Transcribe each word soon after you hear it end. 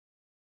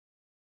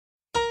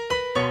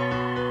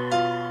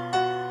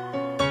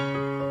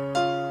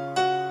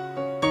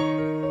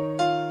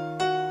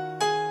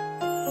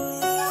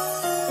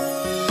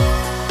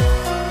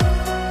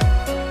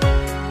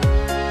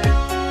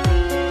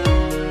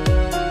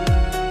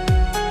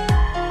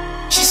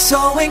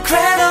so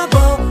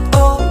incredible.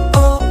 Oh,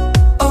 oh,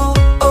 oh,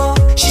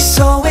 oh. She's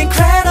so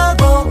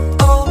incredible.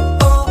 Oh,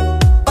 oh,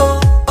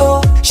 oh,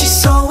 oh. She's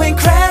so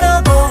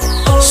incredible.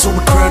 So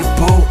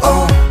incredible.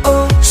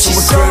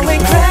 She's so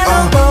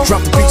incredible.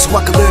 Drop the beat so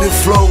I can let it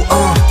flow.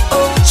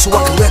 So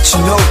I can let you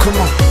know. Come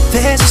on.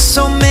 There's just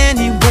so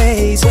many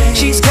ways.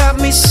 She's got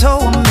me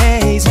so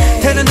amazed,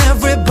 telling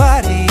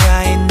everybody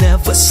I ain't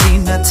never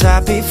seen her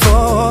type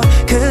before.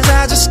 Cause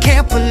I just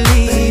can't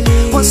believe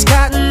what's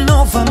gotten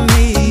over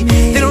me.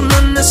 They don't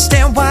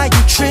understand why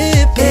you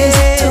tripping. Is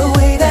it the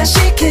way that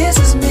she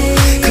kisses me?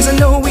 Cause I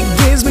know it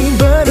gives me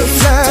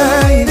butterflies.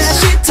 The way that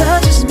she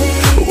touches me.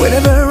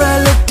 Whenever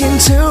I look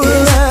into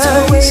her eyes.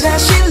 The way that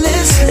she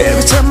listens.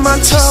 Every time I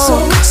talk, she's so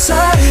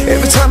excited.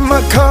 every time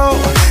I call,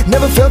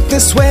 never felt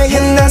this way,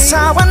 and that's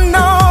how I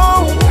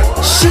know.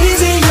 She's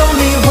the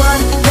only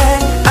one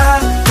that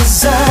I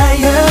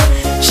desire.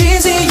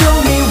 She's the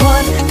only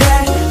one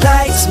that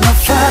lights my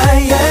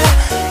fire.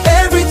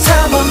 Every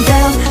time I'm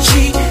down,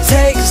 she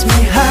takes me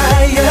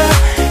higher.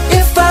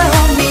 If I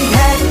only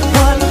had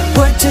one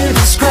word to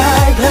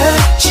describe her,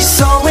 she's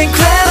so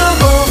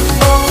incredible.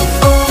 Oh,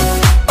 oh,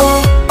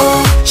 oh,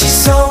 oh. She's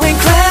so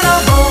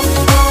incredible.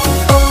 Oh,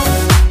 oh,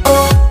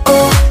 oh,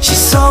 oh. She's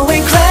so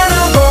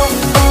incredible.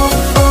 Oh,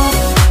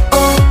 oh,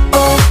 oh,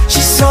 oh.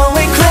 She's so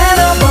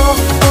incredible.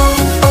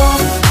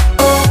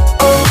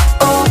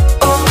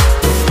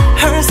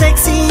 Her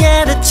sexy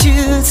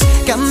attitudes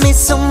got me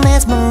so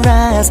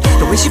mesmerized.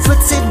 The way she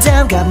puts it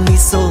down got me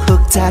so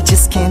hooked, I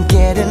just can't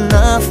get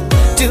enough.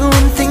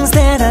 Doing things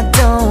that I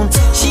don't,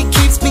 she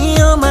keeps me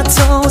on my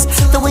toes.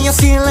 The way I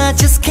feel, I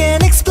just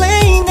can't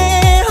explain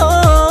it.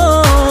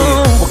 Oh.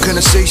 What can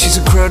I say? She's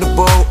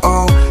incredible.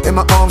 In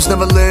my arms,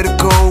 never let her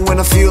go. When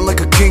I feel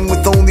like a king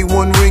with only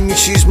one ring, and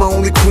she's my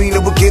only queen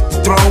that will get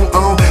the throne.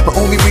 My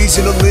only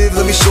reason to live.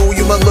 Let me show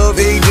you my love.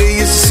 Every day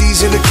is the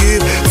season to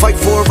give. Fight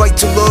for a right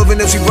to love,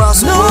 and as we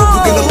rise above,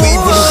 we're gonna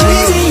leave with a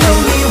She's the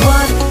only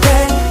one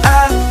that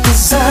I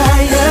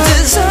desire.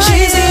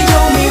 She's the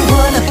only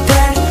one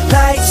that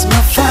lights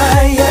my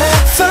fire.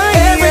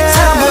 Every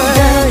time I'm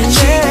down,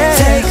 she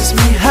takes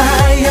me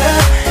higher.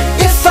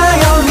 If I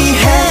only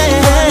had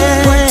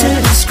one word to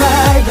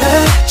describe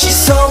her, she's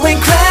so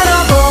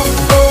incredible.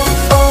 Oh,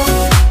 oh,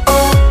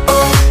 oh,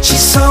 oh.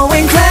 She's so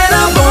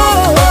incredible.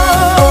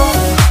 Oh,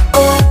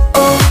 oh,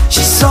 oh.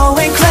 She's so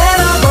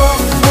incredible.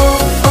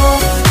 Oh,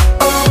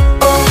 oh,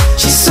 oh, oh.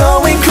 She's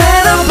so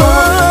incredible.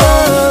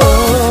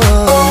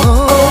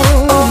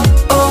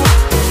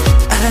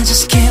 I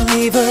just can't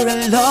leave her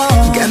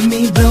alone. Got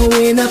me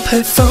blowing up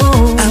her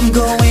phone. I'm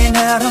going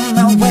out of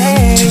my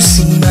way to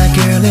see my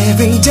girl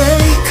every day.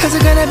 Cause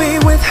I'm gonna be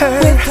with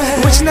her.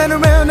 When she's not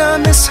around, I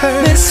miss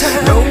her.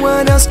 No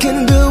one else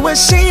can do what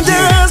she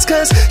does,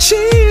 cause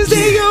she's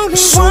the only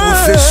so one.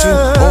 Official.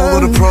 All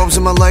of the problems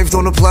in my life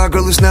don't apply,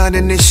 girl, it's not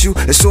an issue.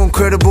 It's so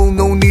incredible,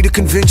 no need to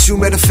convince you.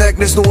 Matter of fact,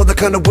 there's no other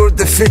kind of word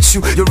that fits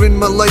you. You're in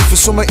my life, and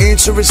so my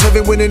answer is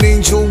heaven with an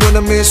angel. When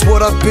I miss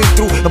what I've been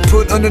through, I'm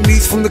put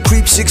underneath from the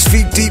creep, 6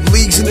 feet deep,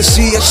 leagues in the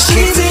sea. I just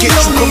can't forget you, come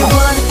on. She's the only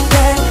one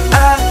that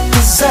I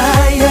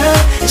desire.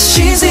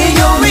 She's the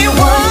only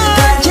one